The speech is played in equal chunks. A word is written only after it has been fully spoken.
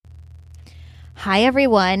Hi,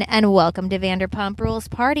 everyone, and welcome to Vanderpump Rules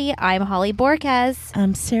Party. I'm Holly Borges.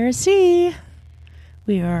 I'm Sarah C.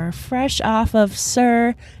 We are fresh off of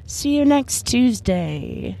Sir. See you next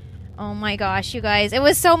Tuesday. Oh my gosh, you guys. It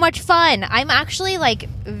was so much fun. I'm actually,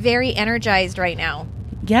 very energized right now.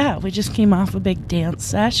 Yeah, we just came off a big dance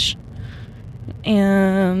sesh.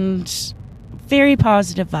 And very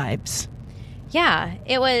positive vibes. Yeah,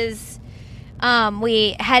 it was,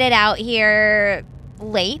 we headed out here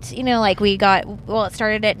late, it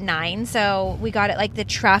started at 9, so we got it, the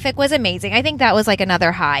traffic was amazing. I think that was,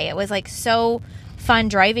 another high. It was, so fun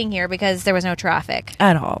driving here because there was no traffic.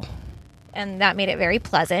 At all. And that made it very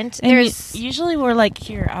pleasant. And usually we're,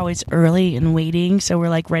 here always early and waiting, so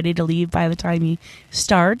we're, ready to leave by the time he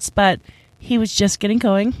starts, but he was just getting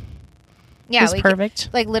going. Yeah. It was perfect.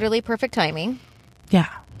 Literally perfect timing. Yeah.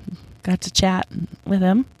 Got to chat with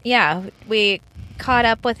him. Yeah, we caught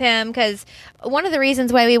up with him because one of the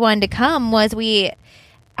reasons why we wanted to come was we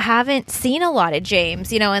haven't seen a lot of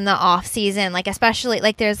James, in the off season, especially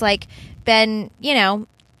there's been,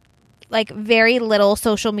 very little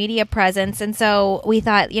social media presence. And so we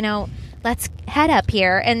thought, let's head up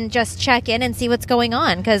here and just check in and see what's going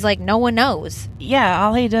on because no one knows. Yeah,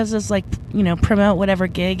 all he does is promote whatever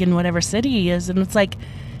gig in whatever city he is, and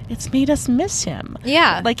it's made us miss him.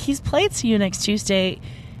 Yeah. He's played See You Next Tuesday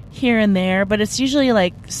here and there, but it's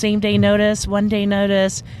usually same day notice, 1 day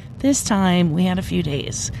notice. This time we had a few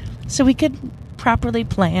days, so we could properly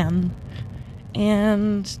plan,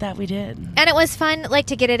 and that we did. And it was fun,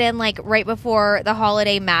 to get it in, right before the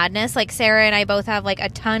holiday madness. Sarah and I both have, a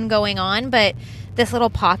ton going on, but this little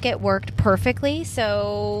pocket worked perfectly,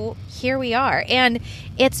 so here we are. And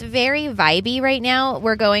it's very vibey right now.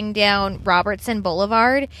 We're going down Robertson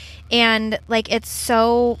Boulevard, and, it's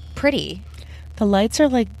so pretty. The lights are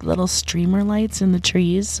little streamer lights in the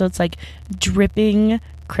trees, so it's dripping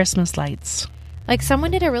Christmas lights. Someone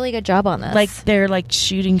did a really good job on this. They're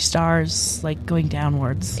shooting stars going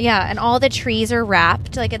downwards. Yeah, and all the trees are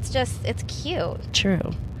wrapped. It's cute.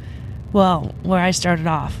 True. Well, where I started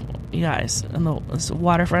off, you guys, in this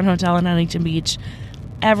waterfront hotel in Huntington Beach,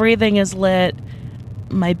 everything is lit.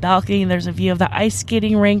 My balcony, there's a view of the ice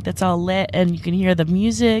skating rink that's all lit, and you can hear the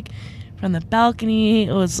music from the balcony.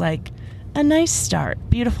 It was a nice start.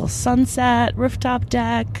 Beautiful sunset, rooftop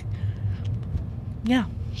deck. Yeah.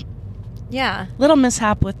 Yeah. Little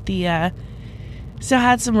mishap with the, so I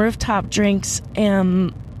had some rooftop drinks,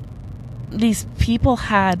 and these people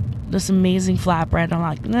had this amazing flatbread. I'm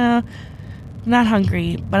like, no, I'm not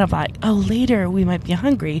hungry. But I'm like, oh, later we might be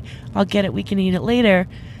hungry. I'll get it. We can eat it later.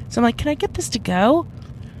 So I'm like, can I get this to go?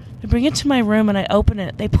 I bring it to my room, and I open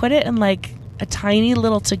it. They put it in, a tiny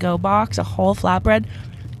little to-go box, a whole flatbread,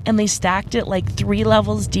 and they stacked it 3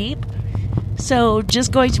 levels deep. So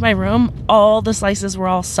just going to my room, all the slices were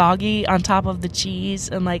all soggy on top of the cheese,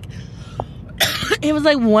 and it was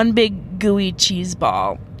one big gooey cheese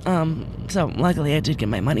ball. So luckily I did get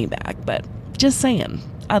my money back, but just saying,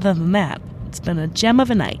 other than that, it's been a gem of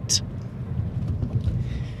a night.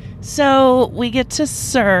 So we get to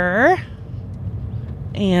Sir,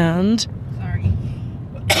 and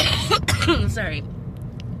sorry,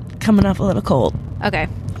 coming off a little cold. Okay.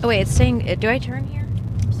 Oh, wait, it's saying, do I turn here?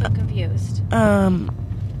 I'm so confused. No?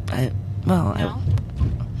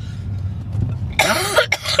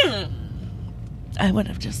 I would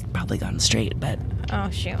have just probably gone straight, but... Oh,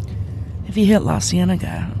 shoot. If you hit La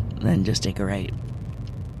Cienega, then just take a right.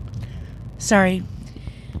 Sorry.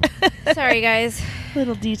 Sorry, guys.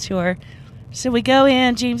 Little detour. So we go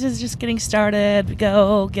in. James is just getting started. We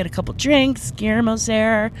go get a couple drinks. Guillermo's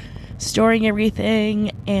there, storing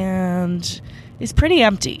everything, and it's pretty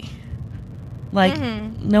empty.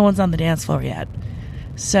 No one's on the dance floor yet.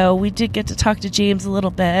 So we did get to talk to James a little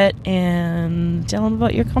bit and tell him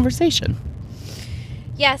about your conversation.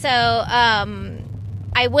 Yeah, so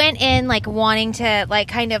I went in wanting to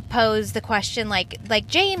kind of pose the question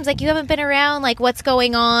James, you haven't been around, what's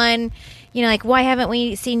going on? Why haven't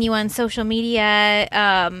we seen you on social media?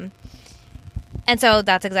 And so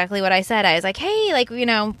that's exactly what I said. I was like, hey,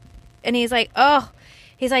 and he's like, oh,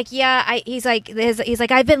 he's like, yeah, he's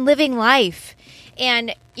like, I've been living life.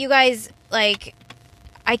 And you guys, I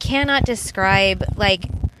cannot describe,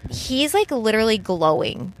 he's literally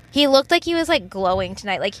glowing. He looked like he was glowing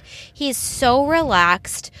tonight. He's so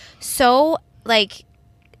relaxed, so I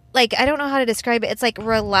don't know how to describe it. It's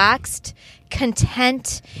relaxed,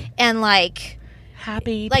 content, and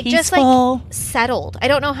happy, peaceful, just settled. I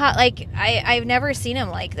don't know how, I've never seen him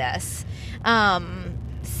like this.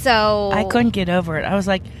 So I couldn't get over it. I was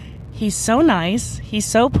like, he's so nice. He's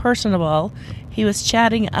so personable. He was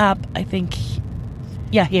chatting up, I think.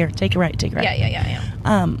 Yeah, here, take it right.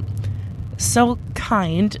 Yeah. so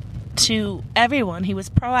kind to everyone. He was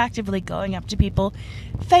proactively going up to people,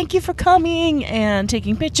 thank you for coming, and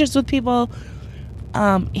taking pictures with people.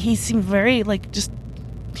 He seemed very, like, just,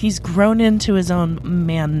 he's grown into his own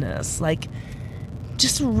manness, like,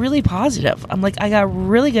 just really positive. I'm like, I got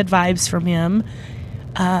really good vibes from him.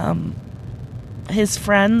 His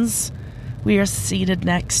friends, we are seated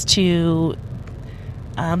next to,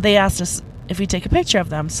 they asked us if we take a picture of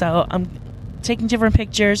them, so I'm taking different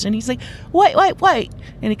pictures, and he's like, wait,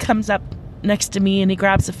 and he comes up next to me and he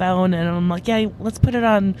grabs the phone, and I'm like, yeah, let's put it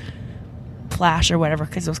on flash or whatever,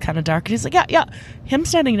 because it was kind of dark. And he's like, yeah. Him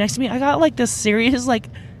standing next to me, I got like this serious like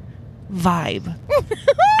vibe.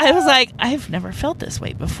 I was like, I've never felt this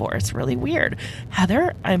way before. It's really weird.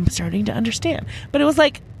 Heather, I'm starting to understand. But it was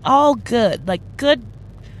like all good, like good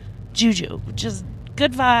juju, just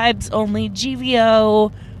good vibes, only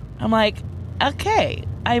GVO. I'm like, okay,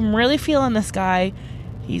 I'm really feeling this guy.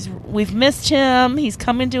 We've missed him. He's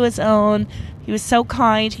come into his own. He was so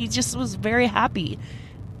kind. He just was very happy.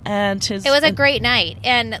 And it was a great night.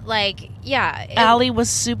 And like, yeah. Allie was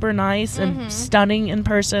super nice and stunning in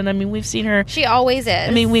person. I mean, we've seen her. She always is. I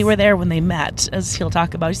mean, we were there when they met, as he'll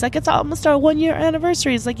talk about. He's like, it's almost our 1-year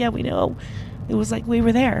anniversary. He's like, yeah, we know. It was like we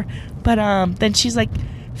were there. But then she's like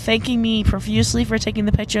thanking me profusely for taking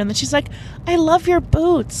the picture. And then she's like, I love your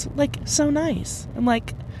boots. Like, so nice. I'm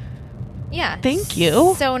like, yeah. Thank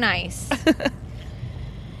you. So nice.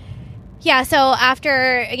 Yeah, so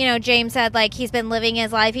after, James said, like, he's been living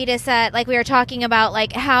his life, he just said, like, we were talking about,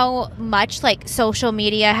 like, how much, like, social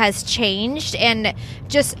media has changed, and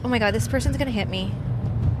just, oh my God, this person's gonna hit me.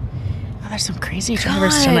 Oh, there's some crazy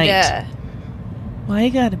drivers tonight. Why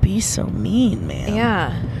you gotta be so mean, man?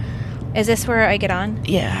 Yeah. Is this where I get on?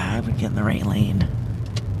 Yeah, I would get in the right lane.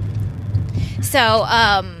 So,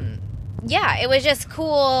 yeah, it was just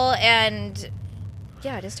cool, and...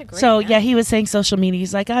 yeah, just a great night. Yeah, he was saying social media.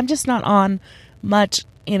 He's like, I'm just not on much.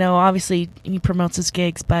 Obviously he promotes his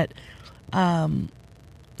gigs, but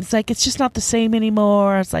it's like it's just not the same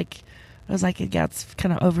anymore. I was like, it gets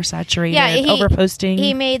kind of oversaturated, overposting.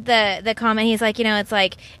 He made the comment. He's like, it's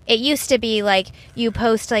like it used to be like you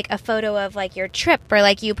post like a photo of like your trip, or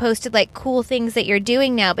like you posted like cool things that you're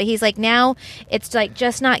doing now. But he's like, now it's like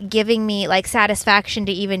just not giving me like satisfaction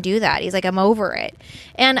to even do that. He's like, I'm over it.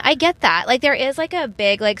 And I get that. Like there is like a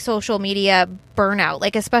big like social media burnout,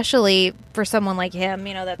 like especially for someone like him,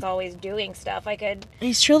 that's always doing stuff.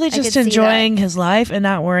 He's truly just enjoying his life and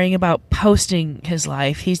not worrying about posting his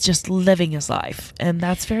life. He's just living his life, and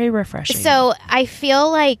that's very refreshing. So I feel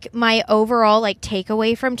like my overall like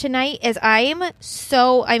takeaway from tonight is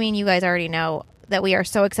you guys already know that we are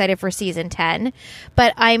so excited for season 10,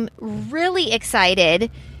 but I'm really excited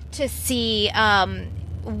to see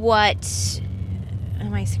what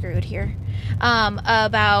am I screwed here?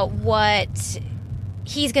 About what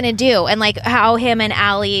he's gonna do, and like how him and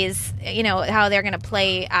Allie's, how they're gonna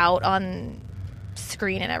play out on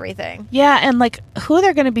screen and everything. Yeah, and like who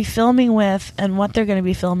they're gonna be filming with and what they're gonna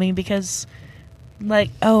be filming, because like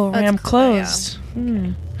Ram closed.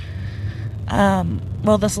 Yeah.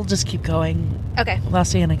 Well, this will just keep going. Okay.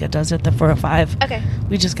 Los Angeles does it, the 405. Okay.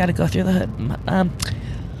 We just got to go through the hood.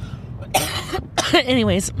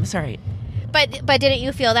 Anyways, sorry. But didn't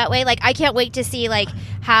you feel that way? Like, I can't wait to see like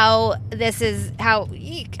how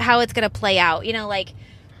it's gonna play out. Like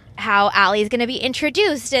how Allie's gonna be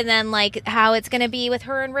introduced, and then like how it's gonna be with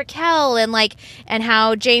her and Raquel, and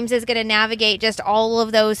how James is gonna navigate just all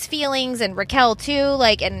of those feelings, and Raquel too.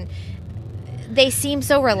 Like, and they seem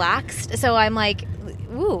so relaxed. So I'm like,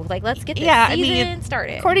 ooh, like let's get this season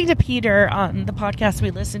started. According to Peter on the podcast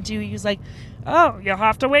we listened to, he was like, oh, you'll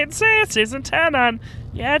have to wait and see season 10 on.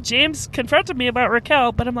 Yeah, James confronted me about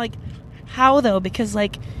Raquel, but I'm like, how though? Because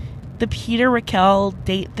like the Peter Raquel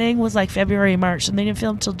date thing was like February, March, and they didn't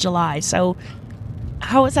film till July. So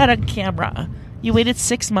how is that on camera? You waited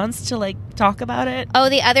 6 months to like talk about it? Oh,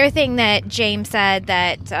 the other thing that James said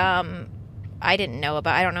that I didn't know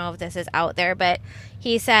about, I don't know if this is out there, but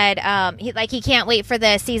he said he can't wait for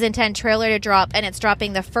the season 10 trailer to drop, and it's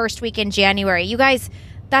dropping the first week in January. You guys,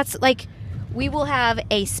 that's like, we will have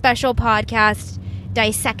a special podcast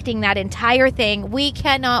dissecting that entire thing. We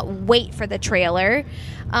cannot wait for the trailer.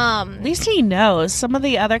 At least he knows. Some of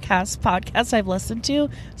the other cast podcasts I've listened to,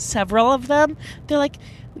 several of them, they're like,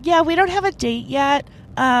 yeah, we don't have a date yet.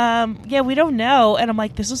 Yeah, we don't know. And I'm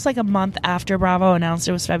like, this was like a month after Bravo announced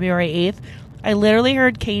it was February 8th. I literally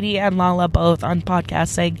heard Katie and Lala both on podcasts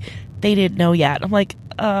saying they didn't know yet. I'm like,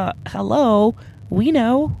 hello, we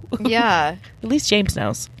know. Yeah. At least James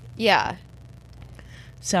knows. Yeah.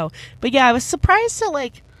 So, but yeah, I was surprised to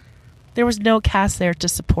like there was no cast there to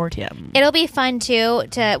support him. It'll be fun too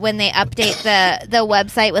to when they update the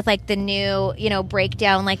website with like the new,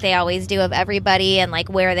 breakdown like they always do of everybody and like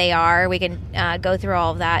where they are. We can go through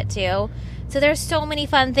all of that too. So there's so many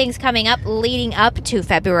fun things coming up leading up to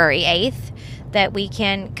February 8th that we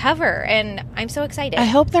can cover, and I'm so excited. I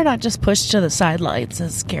hope they're not just pushed to the sidelines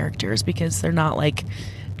as characters, because they're not like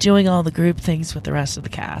doing all the group things with the rest of the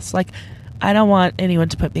cast. Like, I don't want anyone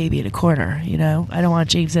to put Baby in a corner, I don't want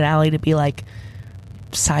James and Allie to be like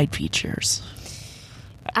side features.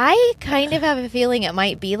 I kind of have a feeling it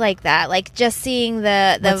might be like that. Like, just seeing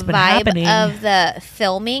the vibe happening. of the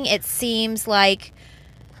filming, it seems like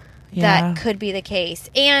that could be the case.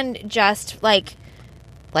 And just like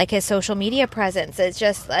his social media presence, it's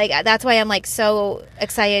just like, that's why I'm like so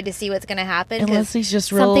excited to see what's going to happen. Unless he's just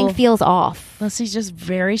something feels off. Unless he's just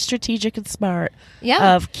very strategic and smart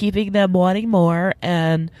of keeping them wanting more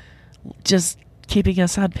and just keeping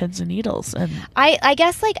us on pins and needles. And I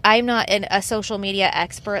guess like I'm not a social media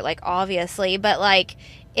expert, like obviously, but like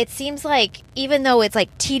it seems like even though it's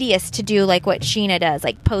like tedious to do like what Sheena does,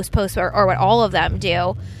 like post or what all of them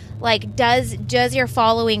do, like does your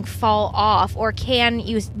following fall off, or can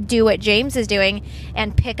you do what James is doing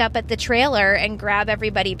and pick up at the trailer and grab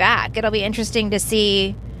everybody back? It'll be interesting to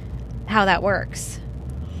see how that works.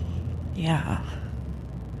 Yeah.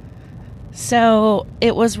 So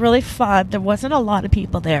it was really fun. There wasn't a lot of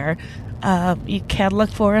people there. You can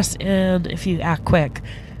look for us in, if you act quick,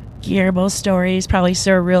 Guillermo's stories, probably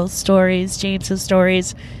Sir Real's stories, James's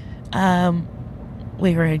stories.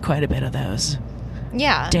 We were in quite a bit of those.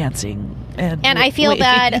 Yeah. Dancing. And I feel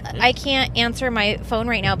bad. I can't answer my phone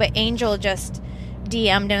right now, but Angel just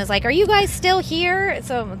DM'd and was like, "Are you guys still here?"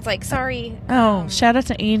 So it's like, sorry. Oh, shout out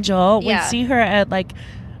to Angel. Yeah. We see her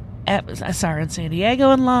I saw her in San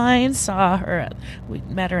Diego in line. We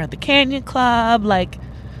met her at the Canyon Club. Like,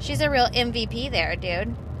 she's a real MVP there,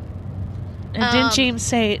 dude. And didn't James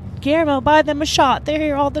say, "Guillermo, buy them a shot. They're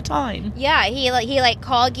here all the time." Yeah, he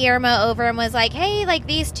called Guillermo over and was like, "Hey, like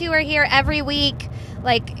these two are here every week.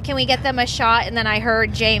 Like, can we get them a shot?" And then I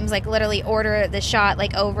heard James like literally order the shot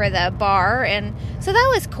like over the bar, and so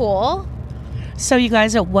that was cool. So you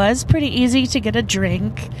guys, it was pretty easy to get a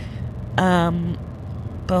drink.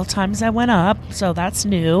 Both times I went up, so that's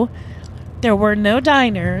new. There were no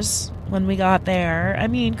diners when we got there. I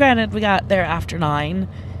mean, granted, we got there after 9,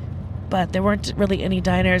 but there weren't really any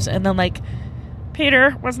diners. And then like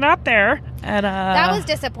Peter was not there, and that was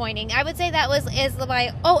disappointing. I would say that is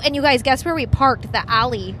my. Oh, and you guys, guess where we parked? The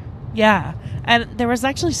alley. Yeah, and there was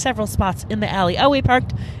actually several spots in the alley. Oh, we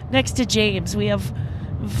parked next to James. We have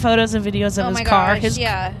photos and videos of his car.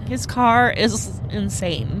 Gosh, his car is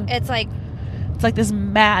insane. It's like this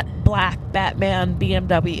matte black Batman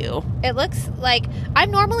BMW. It looks like, I'm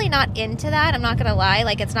normally not into that. I'm not gonna lie,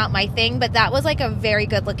 like it's not my thing, but that was like a very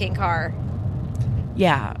good looking car.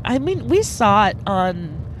 Yeah, I mean, we saw it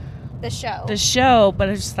on the show, but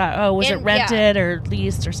I just thought, was it rented or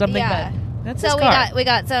leased or something? Yeah. But that's so his car. we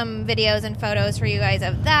got some videos and photos for you guys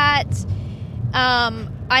of that.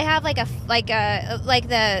 I have like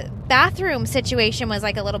the bathroom situation was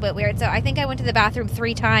like a little bit weird. So I think I went to the bathroom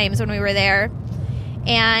 3 times when we were there,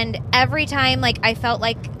 and every time like I felt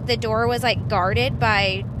like the door was like guarded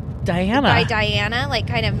by Diana, like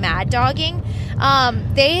kind of mad dogging.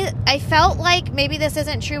 I felt like, maybe this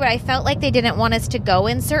isn't true, but I felt like they didn't want us to go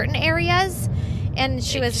in certain areas, and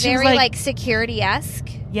she was very like security-esque.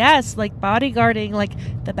 Yes, like bodyguarding like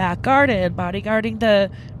the back garden, bodyguarding the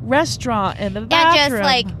restaurant and the bathroom. And just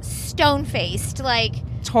like stone-faced, like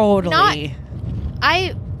totally.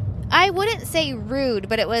 I wouldn't say rude,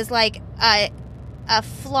 but it was like a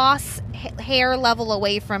floss hair level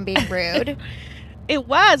away from being rude. It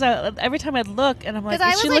was. Every time I'd look, and I'm like,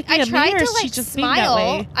 is she looking at me, or is she just being that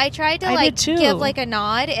way? I tried to like give like a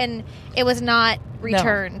nod, and it was not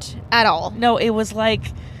returned at all. No, it was like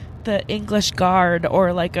the English guard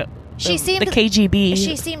or like the KGB.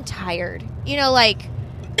 She seemed tired. Like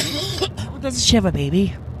doesn't she have a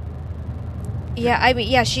baby? Yeah, I mean,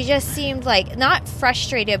 yeah, she just seemed like not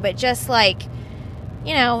frustrated, but just like,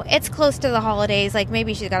 it's close to the holidays. Like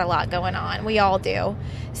maybe she's got a lot going on. We all do.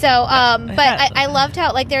 So, but I loved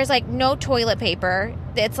how like there's like no toilet paper.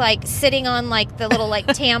 It's like sitting on like the little like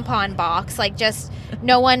tampon box. Like just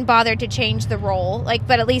no one bothered to change the roll. Like,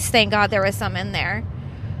 but at least thank God there was some in there.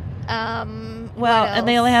 Well, and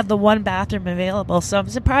they only have the one bathroom available, so I'm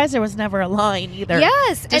surprised there was never a line either.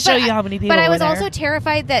 Yes, to show you how many people. But I was were there. also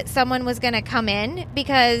terrified that someone was going to come in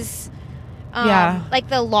because Yeah. Like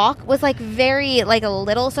the lock was like very like a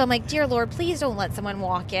little, so I'm like, dear Lord, please don't let someone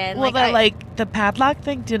walk in. Well, like, the padlock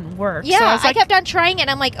thing didn't work. yeah, so I was like, I kept on trying it. And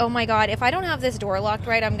I'm like, oh my God, if I don't have this door locked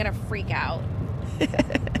right, I'm gonna freak out.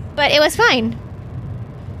 But it was fine.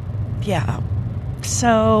 yeah.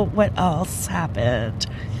 So what else happened?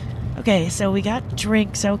 Okay, so we got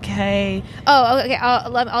drinks. Okay. Oh, okay.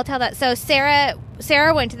 I'll tell that. So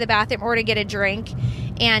Sarah went to the bathroom or to get a drink,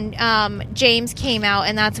 and James came out,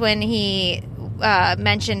 and that's when he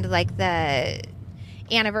mentioned like the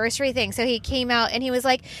anniversary thing. So he came out and he was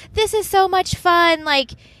like, "This is so much fun!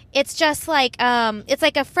 Like, it's just like it's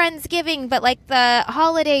like a Friendsgiving, but like the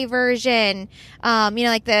holiday version.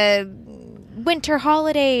 Like the winter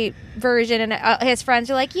holiday version." And his friends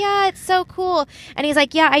are like, "Yeah, it's so cool." And he's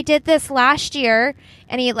like, "Yeah, I did this last year."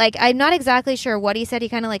 And he like, I'm not exactly sure what he said. He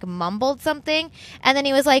kind of like mumbled something, and then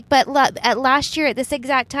he was like, "But at last year at this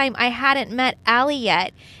exact time, I hadn't met Allie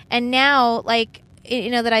yet, and now like."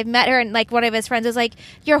 That I've met her, and like one of his friends was like,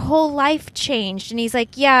 "Your whole life changed." And he's like,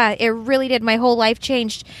 "Yeah, it really did. My whole life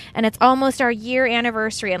changed, and it's almost our year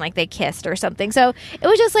anniversary." And like they kissed or something. So it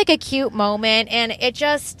was just like a cute moment, and it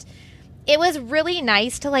was really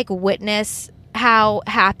nice to like witness how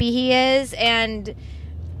happy he is, and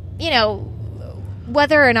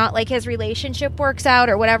whether or not like his relationship works out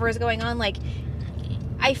or whatever is going on, like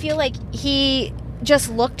I feel like he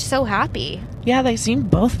just looked so happy. Yeah, they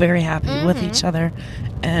seemed both very happy with each other.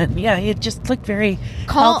 And yeah, it just looked very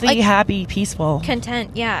healthy, like, happy, peaceful.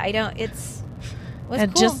 Content. Yeah, it was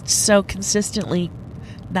and cool. Just so consistently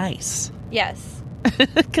nice. Yes.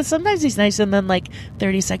 Because sometimes he's nice and then like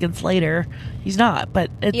 30 seconds later he's not.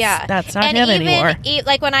 But that's not him anymore.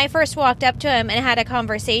 Like when I first walked up to him and had a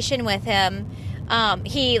conversation with him,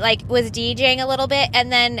 he like was DJing a little bit,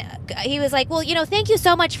 and then he was like, "Well, thank you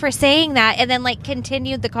so much for saying that," and then like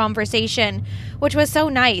continued the conversation, which was so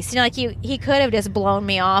nice. Like he could have just blown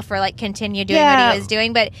me off or like continued doing what he was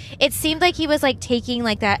doing, but it seemed like he was like taking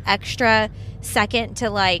like that extra second to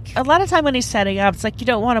like. A lot of time when he's setting up, it's like you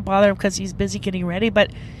don't want to bother him because he's busy getting ready,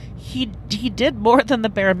 but he did more than the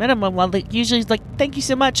bare minimum. Well, like, usually he's like, "Thank you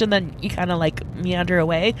so much," and then you kind of like meander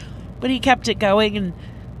away, but he kept it going and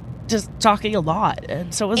just talking a lot,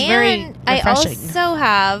 and so it was very refreshing. I also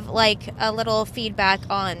have like a little feedback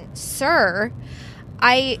on Sir.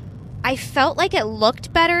 I felt like it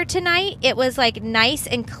looked better tonight. It was like nice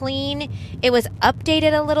and clean. It was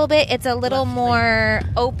updated a little bit. It's a little more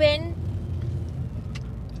open.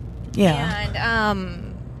 Yeah.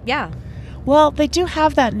 And yeah. Well, they do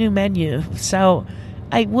have that new menu, so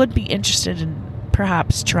I would be interested in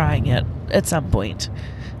perhaps trying it at some point.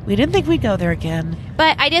 We didn't think we'd go there again.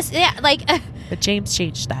 But I just, but James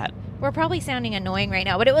changed that. We're probably sounding annoying right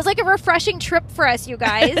now, but it was like a refreshing trip for us, you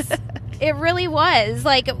guys. It really was.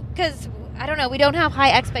 Like, because, I don't know, we don't have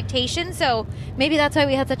high expectations, so maybe that's why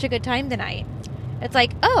we had such a good time tonight. It's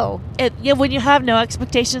like, when you have no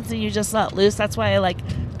expectations and you just let loose, that's why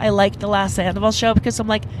I like the last Sandoval show, because I'm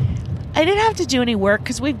like, I didn't have to do any work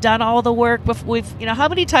because we've done all the work. How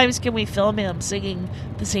many times can we film him singing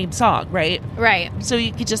the same song, right? Right. So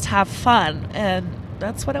you could just have fun, and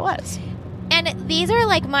that's what it was. And these are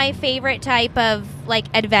like my favorite type of like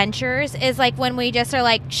adventures is like when we just are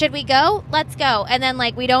like, should we go? Let's go. And then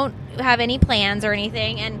like we don't have any plans or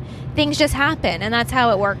anything, and things just happen, and that's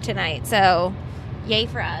how it worked tonight. So, yay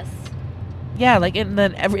for us. Yeah, and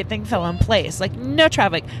then everything fell in place. Like no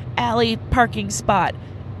traffic, Allie parking spot.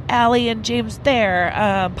 Allie and James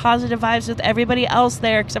there, positive vibes with everybody else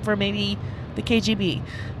there except for maybe the KGB.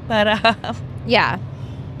 But yeah,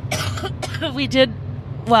 we did.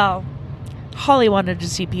 Well, Holly wanted to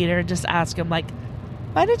see Peter and just ask him like,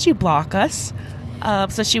 "Why did you block us?"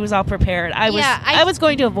 So she was all prepared. I was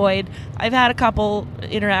going to avoid. I've had a couple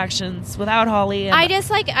interactions without Holly, and I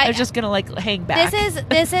was just gonna hang back.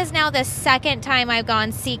 This is now the second time I've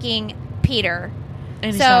gone seeking Peter.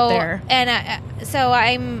 And he's not there. And so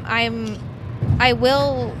I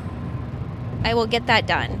will get that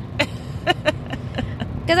done.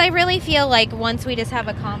 Because I really feel like once we just have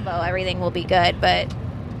a combo, everything will be good. But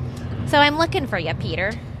so I'm looking for you,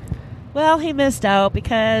 Peter. Well, he missed out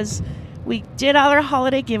because we did all our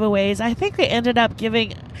holiday giveaways. I think we ended up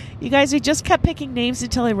giving you guys. We just kept picking names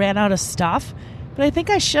until we ran out of stuff. But I think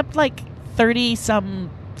I shipped 30 some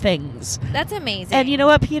things. That's amazing. And you know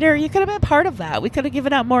what, Peter? You could have been part of that. We could have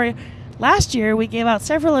given out more. Last year, we gave out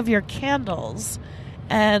several of your candles,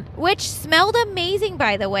 which smelled amazing,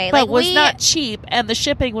 by the way. But was not cheap, and the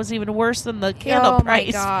shipping was even worse than the candle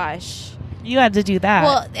price. Oh my gosh! You had to do that.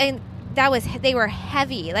 Well, and they were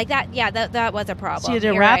heavy like that. Yeah, that was a problem. So you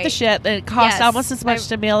had to wrap the shit. And it cost almost as much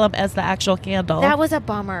to mail them as the actual candle. That was a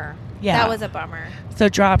bummer. Yeah. That was a bummer. So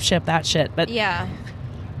drop ship that shit. But Yeah.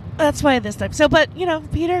 that's why this time. So, but, you know,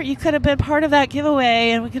 Peter, you could have been part of that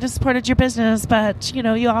giveaway and we could have supported your business, but, you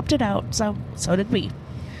know, you opted out. So did we.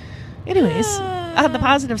 Anyways, on the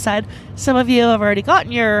positive side, some of you have already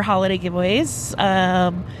gotten your holiday giveaways.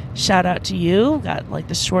 Shout out to you. Got like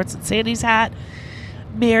the Schwartz and Sandy's hat.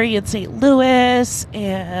 Mary in St. Louis.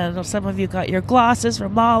 And some of you got your glosses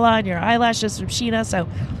from Lala and your eyelashes from Sheena. So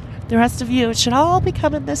the rest of you, it should all be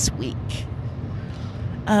coming this week.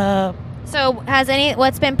 So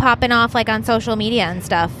what's been popping off like on social media and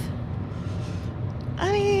stuff?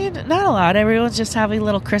 I mean, not a lot. Everyone's just having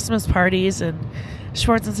little Christmas parties, and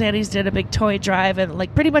Schwartz and Sandy's did a big toy drive, and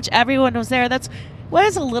like pretty much everyone was there. That's why I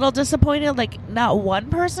was a little disappointed. Like, not one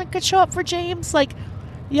person could show up for James. Like,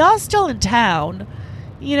 y'all still in town.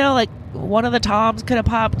 You know, like one of the Toms could have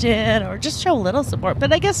popped in or just show a little support.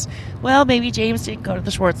 But I guess, well, maybe James didn't go to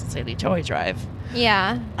the Schwartz and Sandy toy drive.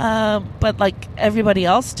 Yeah. But like everybody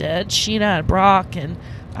else did, Sheena and Brock, and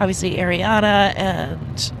obviously Ariana,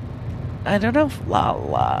 and I don't know if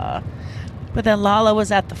Lala. But then Lala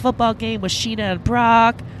was at the football game with Sheena and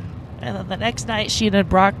Brock. And then the next night, Sheena and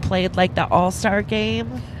Brock played like the All-Star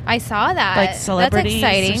game. I saw that. Like celebrities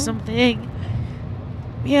That's exciting. or something.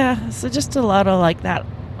 Yeah, so just a lot of like that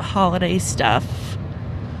holiday stuff.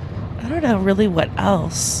 I don't know really what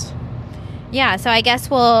else. Yeah, so I guess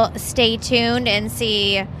we'll stay tuned and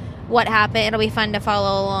see what happened. It'll be fun to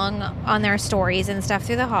follow along on their stories and stuff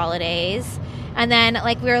through the holidays. And then,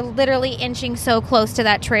 like, we're literally inching so close to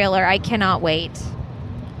that trailer. I cannot wait.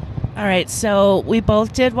 All right, so we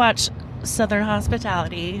both did watch Southern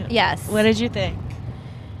Hospitality. Yes. What did you think?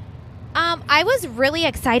 I was really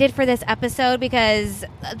excited for this episode because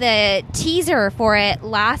the teaser for it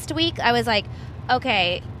last week, I was like,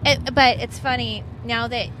 okay. But it's funny now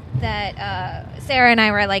that Sarah and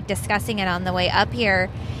I were like discussing it on the way up here,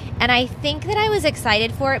 and I think that I was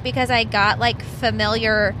excited for it because I got like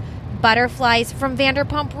familiar butterflies from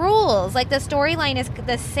Vanderpump Rules. Like the storyline is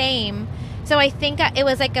the same, so I think it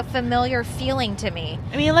was like a familiar feeling to me.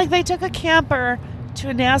 I mean, like they took a camper to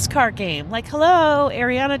a NASCAR game. Like, hello,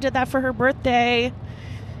 Ariana did that for her birthday.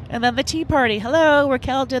 And then the tea party. Hello,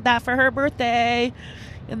 Raquel did that for her birthday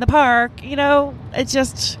in the park. You know, it's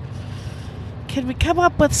just, can we come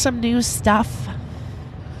up with some new stuff?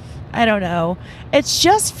 I don't know. It's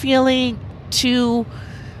just feeling too,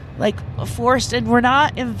 like, forced, and we're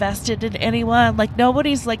not invested in anyone. Like,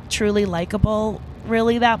 nobody's, like, truly likable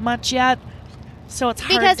really that much yet. So it's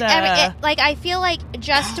hard because to... I feel like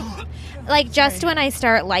just when I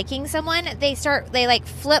start liking someone, they like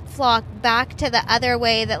flip-flop back to the other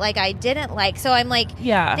way that like I didn't like. So I'm like,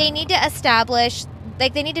 yeah, they need to establish,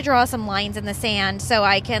 like they need to draw some lines in the sand so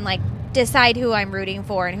I can like decide who I'm rooting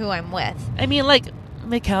for and who I'm with. I mean, like,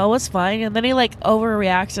 Mikkel was fine, and then he like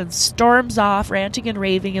overreacts and storms off, ranting and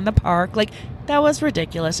raving in the park. Like, that was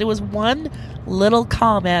ridiculous. It was one little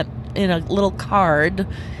comment in a little card.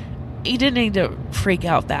 He didn't need to freak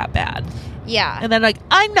out that bad. Yeah. And then, like,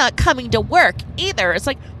 I'm not coming to work either. It's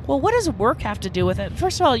like, well, what does work have to do with it?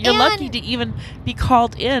 First of all, you're lucky to even be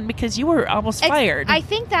called in because you were almost fired. I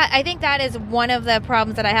think that is one of the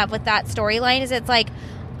problems that I have with that storyline is it's like,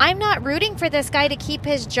 I'm not rooting for this guy to keep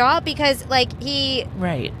his job because, like,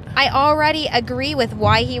 Right. I already agree with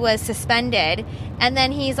why he was suspended, and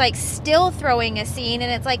then he's, like, still throwing a scene,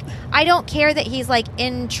 and it's like, I don't care that he's, like,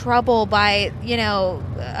 in trouble by, you know,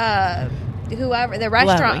 whoever, the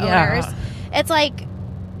restaurant owners. It's like,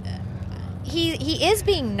 he is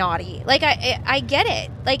being naughty. Like, I get it.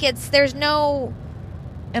 Like, there's no...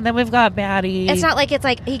 And then we've got Maddie. It's not like it's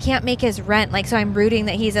like he can't make his rent. Like, so I'm rooting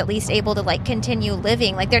that he's at least able to like continue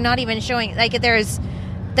living. Like, they're not even showing, like,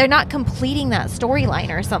 they're not completing that storyline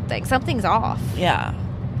or something. Something's off. Yeah.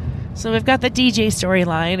 So we've got the DJ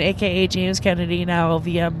storyline, aka James Kennedy, now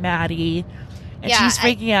via Maddie. And she's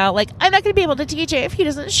freaking out, like, I'm not going to be able to DJ if he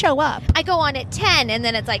doesn't show up. I go on at 10, and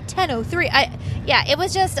then it's like 10:03. It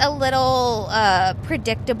was just a little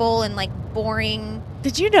predictable and, like, boring.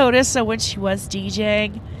 Did you notice, so when she was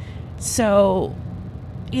DJing, so,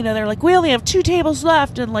 you know, they're like, we only have 2 tables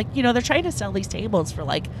left, and, like, you know, they're trying to sell these tables for,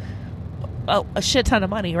 like, a shit ton of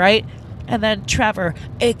money, right? And then Trevor,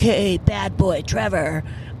 aka Bad Boy Trevor,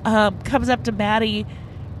 comes up to Maddie,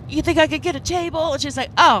 you think I could get a table? And she's like,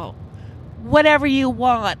 oh, whatever you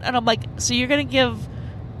want. And I'm like, so you're going to give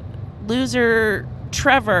loser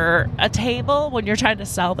Trevor a table when you're trying to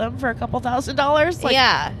sell them for a couple $1,000s? Like,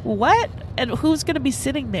 yeah. What? And who's going to be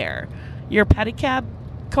sitting there? Your pedicab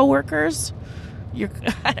coworkers?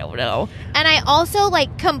 I don't know. And I also,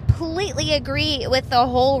 like, completely agree with the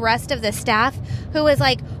whole rest of the staff who was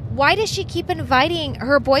like, why does she keep inviting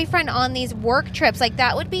her boyfriend on these work trips? Like,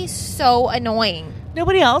 that would be so annoying.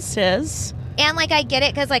 Nobody else is. And, like, I get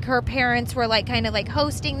it because, like, her parents were, like, kind of, like,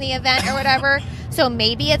 hosting the event or whatever. So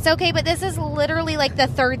maybe it's okay. But this is literally, like, the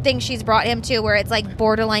third thing she's brought him to where it's, like,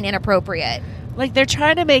 borderline inappropriate. Like, they're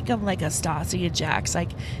trying to make him like a Stassi and Jax.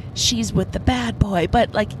 Like, she's with the bad boy.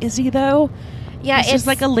 But, like, is he, though? Yeah, he's just,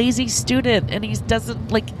 like, a lazy student. And he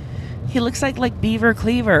doesn't, like... He looks like Beaver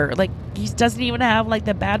Cleaver. Like, he doesn't even have, like,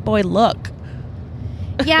 the bad boy look.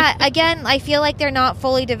 Yeah, again, I feel like they're not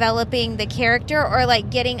fully developing the character or, like,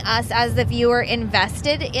 getting us as the viewer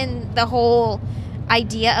invested in the whole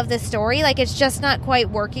idea of the story. Like, it's just not quite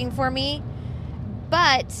working for me.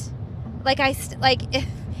 But, like,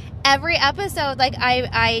 every episode, like,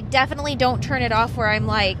 I definitely don't turn it off where I'm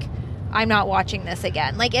like, I'm not watching this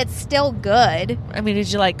again. Like, it's still good. I mean,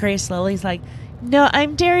 did you like Grace Lily's like, no,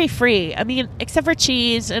 I'm dairy-free. I mean, except for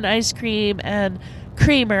cheese and ice cream and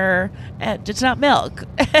creamer, and it's not milk.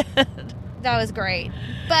 That was great.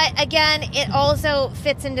 But again, it also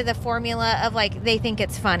fits into the formula of, like, they think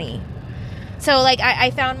it's funny. So, like, I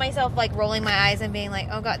found myself, like, rolling my eyes and being like,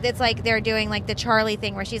 oh, God. It's like they're doing, like, the Charlie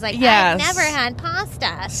thing where she's like, Yes. I've never had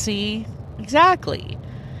pasta. See? Exactly.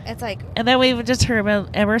 It's like... And then we've just heard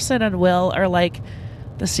Emerson and Will are, like,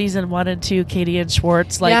 the season 1 and 2 Katie and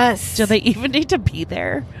Schwartz. Like, Yes. do they even need to be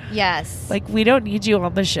there? Yes. Like, we don't need you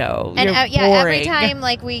on the show. And You're yeah, every boring. time,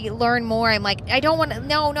 like, we learn more, I'm like, I don't want to...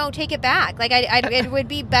 No, take it back. Like, it would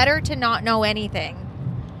be better to not know anything.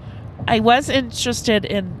 I was interested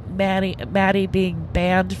in Maddie being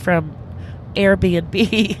banned from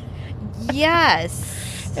Airbnb. Yes.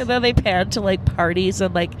 And then they panned to, like, parties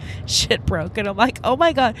and, like, shit broke. And I'm like, oh,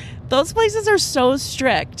 my God. Those places are so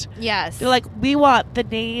strict. Yes. They're like, we want the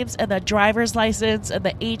names and the driver's license and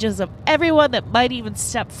the ages of everyone that might even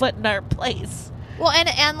step foot in our place. Well,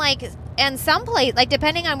 and some place, like,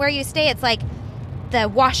 depending on where you stay, it's like, the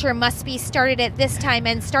washer must be started at this time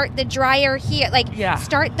and start the dryer here. Like, Yeah.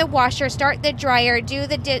 start the washer, start the dryer, do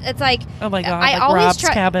the... it's like... Oh, my God. I like always Rob's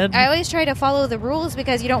try. cabin. I always try to follow the rules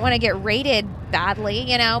because you don't want to get rated badly,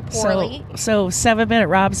 you know, poorly. So 7 Minute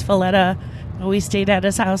Rob's Falletta, we stayed at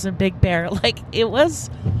his house in Big Bear. Like, it was...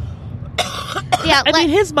 Yeah, I mean,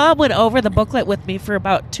 his mom went over the booklet with me for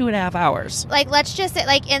about 2.5 hours. like, let's just say,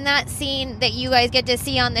 like, in that scene that you guys get to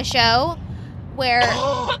see on the show where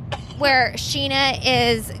Sheena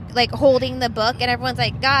is, like, holding the book and everyone's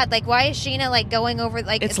like, God, like, why is Sheena, like, going over,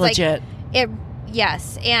 like... It's legit. Like,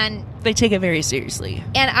 yes, and They take it very seriously.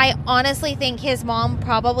 And I honestly think his mom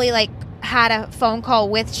probably, like, had a phone call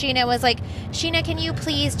with Sheena, was like, Sheena, can you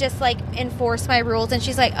please just, like, enforce my rules? And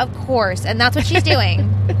she's like, of course. And that's what she's doing.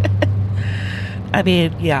 I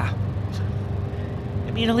mean, yeah.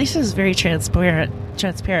 I mean, Alicia's very transparent.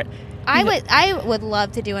 I would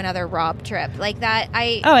love to do another Rob trip like that.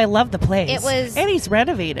 I love the place. It was... And he's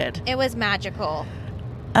renovated. It was magical.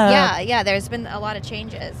 Uh, Yeah, there's been a lot of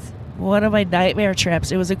changes. One of my nightmare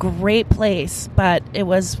trips. It was a great place, but it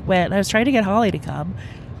was when I was trying to get Holly to come.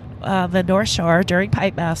 The North Shore during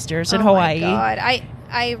Pipe Masters in Hawaii. Oh my God.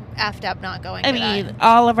 I effed up not going. I mean,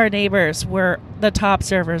 all of our neighbors were the top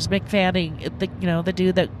servers. Mick Fanning, the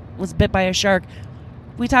dude that was bit by a shark.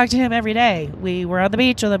 We talked to him every day. We were on the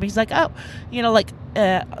beach with him. He's like, oh,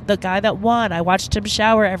 the guy that won. I watched him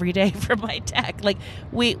shower every day from my deck. Like,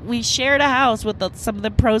 we shared a house with some of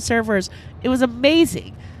the pro servers. It was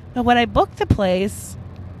amazing. And when I booked the place,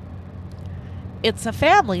 it's a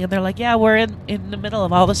family, and they're like, yeah, we're in the middle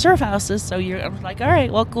of all the surf houses. So I'm like, all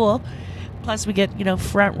right, well, cool. Plus, we get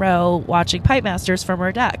front row watching Pipe Masters from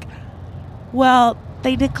our deck. Well,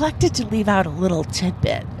 they neglected to leave out a little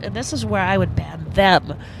tidbit, and this is where I would ban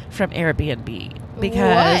them from Airbnb,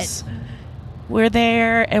 because we're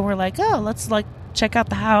there and we're like, oh, let's like check out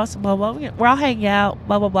the house, blah blah. We're all hanging out,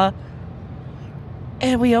 blah blah blah,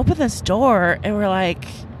 and we open this door and we're like,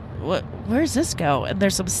 where's this go? And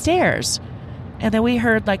there's some stairs, and then we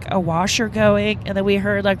heard like a washer going, and then we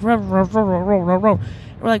heard like rum, rum, rum, rum, rum, rum.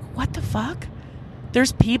 We're like, what the fuck?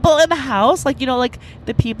 There's people in the house, like, like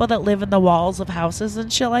the people that live in the walls of houses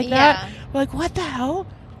and shit like that. We're like, what the hell?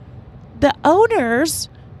 The owners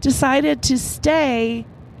decided to stay,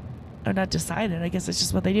 or not decided, I guess it's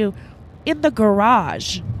just what they do, in the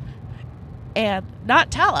garage and not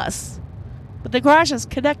tell us. But the garage is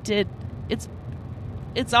connected.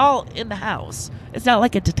 It's all in the house. It's not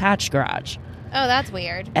like a detached garage. Oh, that's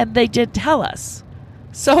weird. And they did tell us.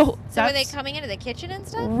 So were they coming into the kitchen and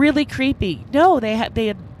stuff? Really creepy. No, they had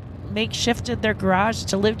makeshifted their garage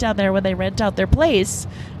to live down there when they rent out their place.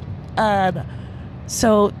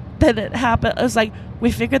 So then it happened. It was like,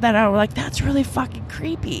 we figured that out. We're like, that's really fucking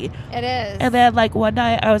creepy. It is. And then like one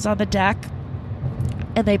night I was on the deck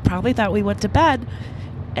and they probably thought we went to bed.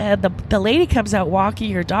 And the lady comes out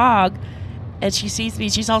walking her dog, and she sees me.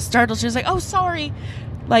 She's all startled. She's like, "Oh, sorry."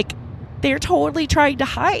 Like, they're totally trying to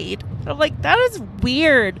hide. I'm like, that is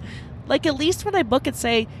weird. Like, at least when I book it,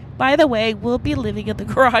 say, by the way, we'll be living in the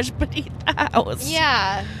garage beneath the house.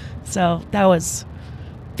 Yeah. So that was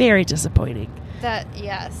very disappointing.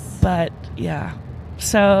 Yes. But, yeah.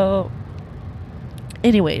 So,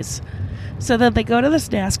 anyways. So then they go to this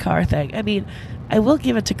NASCAR thing. I mean, I will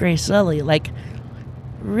give it to Grace Lilly. Like,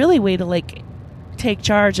 really way to, like, take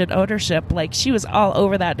charge and ownership. Like, she was all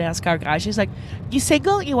over that NASCAR guy. She's like, "You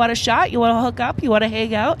single? You want a shot? You want to hook up? You want to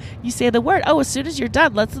hang out? You say the word. Oh, as soon as you're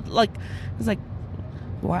done, let's," like, it's like,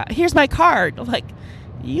 "Wow, here's my card." I'm like,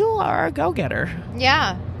 you are a go-getter.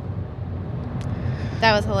 Yeah.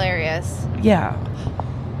 That was hilarious. Yeah.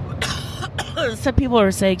 Some people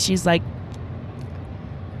were saying she's like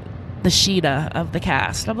the Sheena of the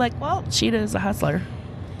cast. I'm like, well, Sheena is a hustler.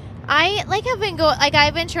 I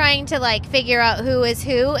I've been trying to like figure out who is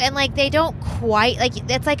who, and like they don't quite like,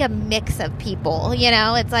 it's like a mix of people, you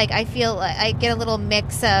know. It's like I feel like I get a little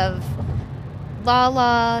mix of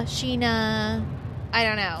Lala, Sheena. I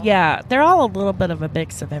don't know. Yeah, they're all a little bit of a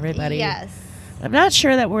mix of everybody. Yes. I'm not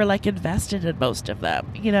sure that we're like invested in most of them,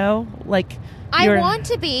 you know? Like, I want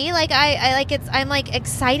to be like, I like it's, I'm like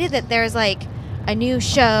excited that there's like a new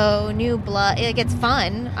show, new blood. Like, it's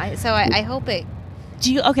fun. I hope it.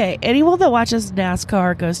 Do you, okay, anyone that watches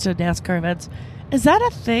NASCAR, goes to NASCAR events, is that a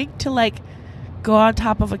thing to like go on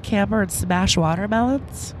top of a camper and smash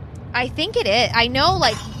watermelons? I think it is. I know,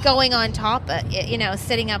 like, going on top, you know,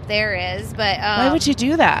 sitting up there is, but... why would you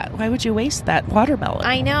do that? Why would you waste that watermelon?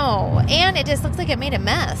 I know. And it just looks like it made a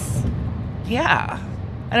mess. Yeah.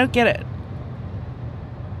 I don't get it.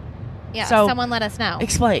 Yeah, so, someone let us know.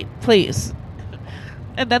 Explain, please.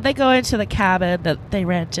 And then they go into the cabin that they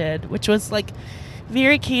rented, which was, like,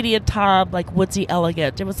 very Katie and Tom, like, woodsy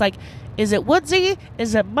elegant. It was like, is it woodsy?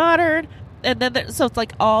 Is it modern? And then, so it's,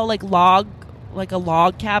 like, all, like, like a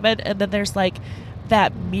log cabin, and then there's like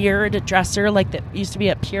that mirrored dresser like that used to be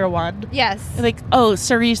at Pier 1. Yes. And like, oh,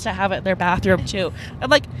 Sir used to have it in their bathroom too. I'm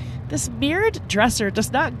like, this mirrored dresser does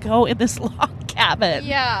not go in this log cabin.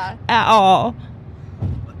 Yeah. At all.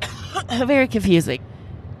 Very confusing.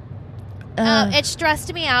 It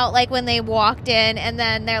stressed me out, like, when they walked in, and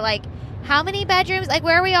then they're like, how many bedrooms? Like,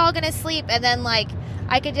 where are we all gonna sleep? And then, like,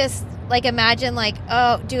 I could just like imagine, like,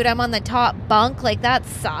 oh, dude, I'm on the top bunk. Like, that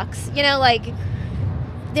sucks. You know, like,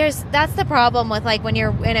 that's the problem with, like, when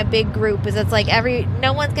you're in a big group, is it's like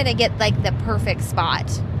no one's going to get, like, the perfect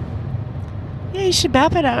spot. Yeah, you should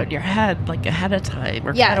map it out in your head, like, ahead of time,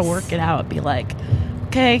 or kind of work it out. Be like,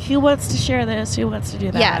 okay, who wants to share this? Who wants to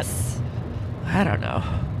do that? Yes. I don't know.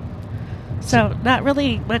 So, not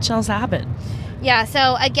really much else happened. Yeah,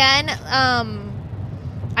 so, again,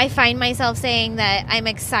 I find myself saying that I'm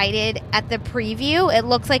excited at the preview. It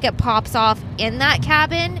looks like it pops off in that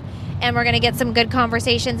cabin, and we're going to get some good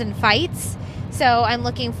conversations and fights. So I'm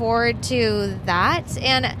looking forward to that.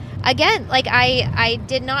 And again, like, I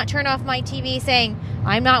did not turn off my TV saying,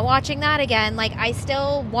 I'm not watching that again. Like, I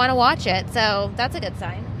still want to watch it. So that's a good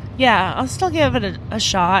sign. Yeah, I'll still give it a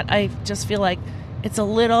shot. I just feel like it's a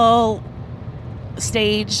little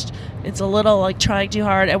staged. It's a little, like, trying too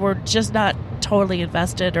hard, and we're just not totally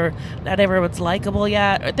invested, or not everyone's likable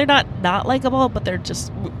yet. Or they're not likable, but they're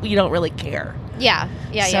just, we don't really care. Yeah.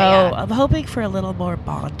 So I'm hoping for a little more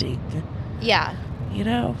bonding. Yeah. You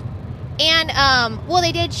know? And, well,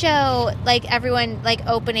 they did show, like, everyone, like,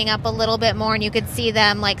 opening up a little bit more, and you could see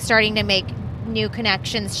them, like, starting to make new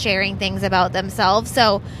connections, sharing things about themselves.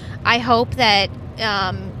 So I hope that,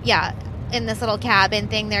 in this little cabin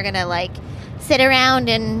thing, they're gonna, like, sit around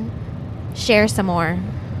and share some more.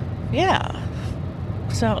 Yeah.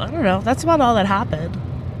 So, I don't know. That's about all that happened.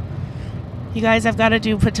 You guys have got to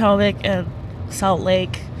do Potomac and Salt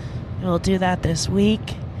Lake. We'll do that this week.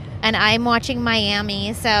 And I'm watching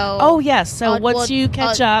Miami, so... Oh, yes. So once you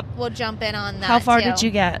catch up... We'll jump in on that, How far too. did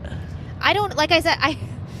you get? I don't... Like I said,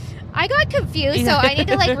 I got confused, so I need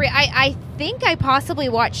to, like... I think I possibly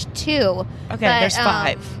watched 2. Okay, but, there's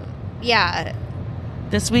 5. Yeah.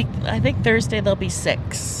 This week, I think Thursday, there'll be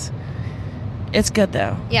 6. It's good,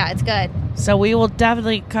 though. Yeah, it's good. So we will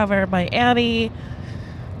definitely cover Miami,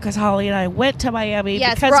 because Holly and I went to Miami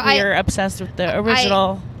because we are obsessed with the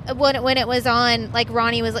original. When it was on, like,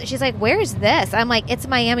 Ronnie was, she's like, where's this? I'm like, it's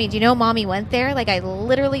Miami. Do you know Mommy went there? Like, I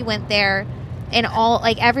literally went there, and all,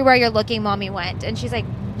 like, everywhere you're looking, Mommy went. And she's like,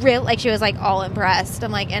 real, like, she was, like, all impressed.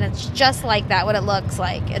 I'm like, and it's just like that, what it looks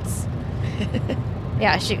like. It's,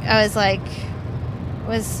 yeah, I was like,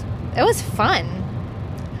 it was fun.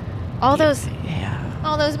 All those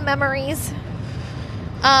memories.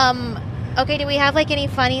 Okay, do we have like any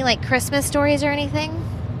funny like Christmas stories or anything?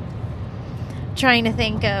 Trying to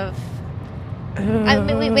think of.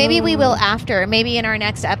 Maybe we will after. Maybe in our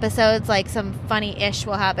next episodes, like some funny-ish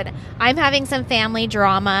will happen. I'm having some family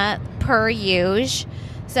drama per usual.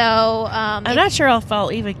 So I'm not sure if I'll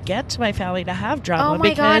even get to my family to have drama. Oh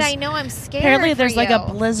my god, I know, I'm scared. Apparently, there's for like you. a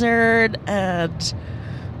blizzard and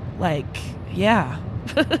like, yeah,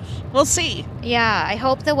 we'll see. Yeah, I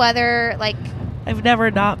hope the weather like. I've never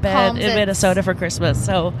not been Calms in its- Minnesota for Christmas,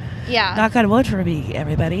 so Yeah. knock on wood for me,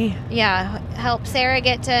 everybody. Yeah, help Sarah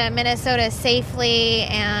get to Minnesota safely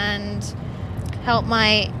and help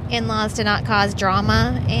my in-laws to not cause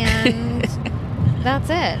drama, and that's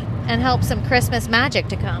it. And help some Christmas magic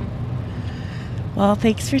to come. Well,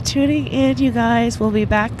 thanks for tuning in, you guys. We'll be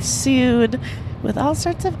back soon with all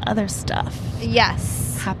sorts of other stuff.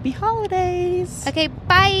 Yes. Happy holidays. Okay, bye.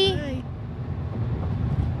 Bye.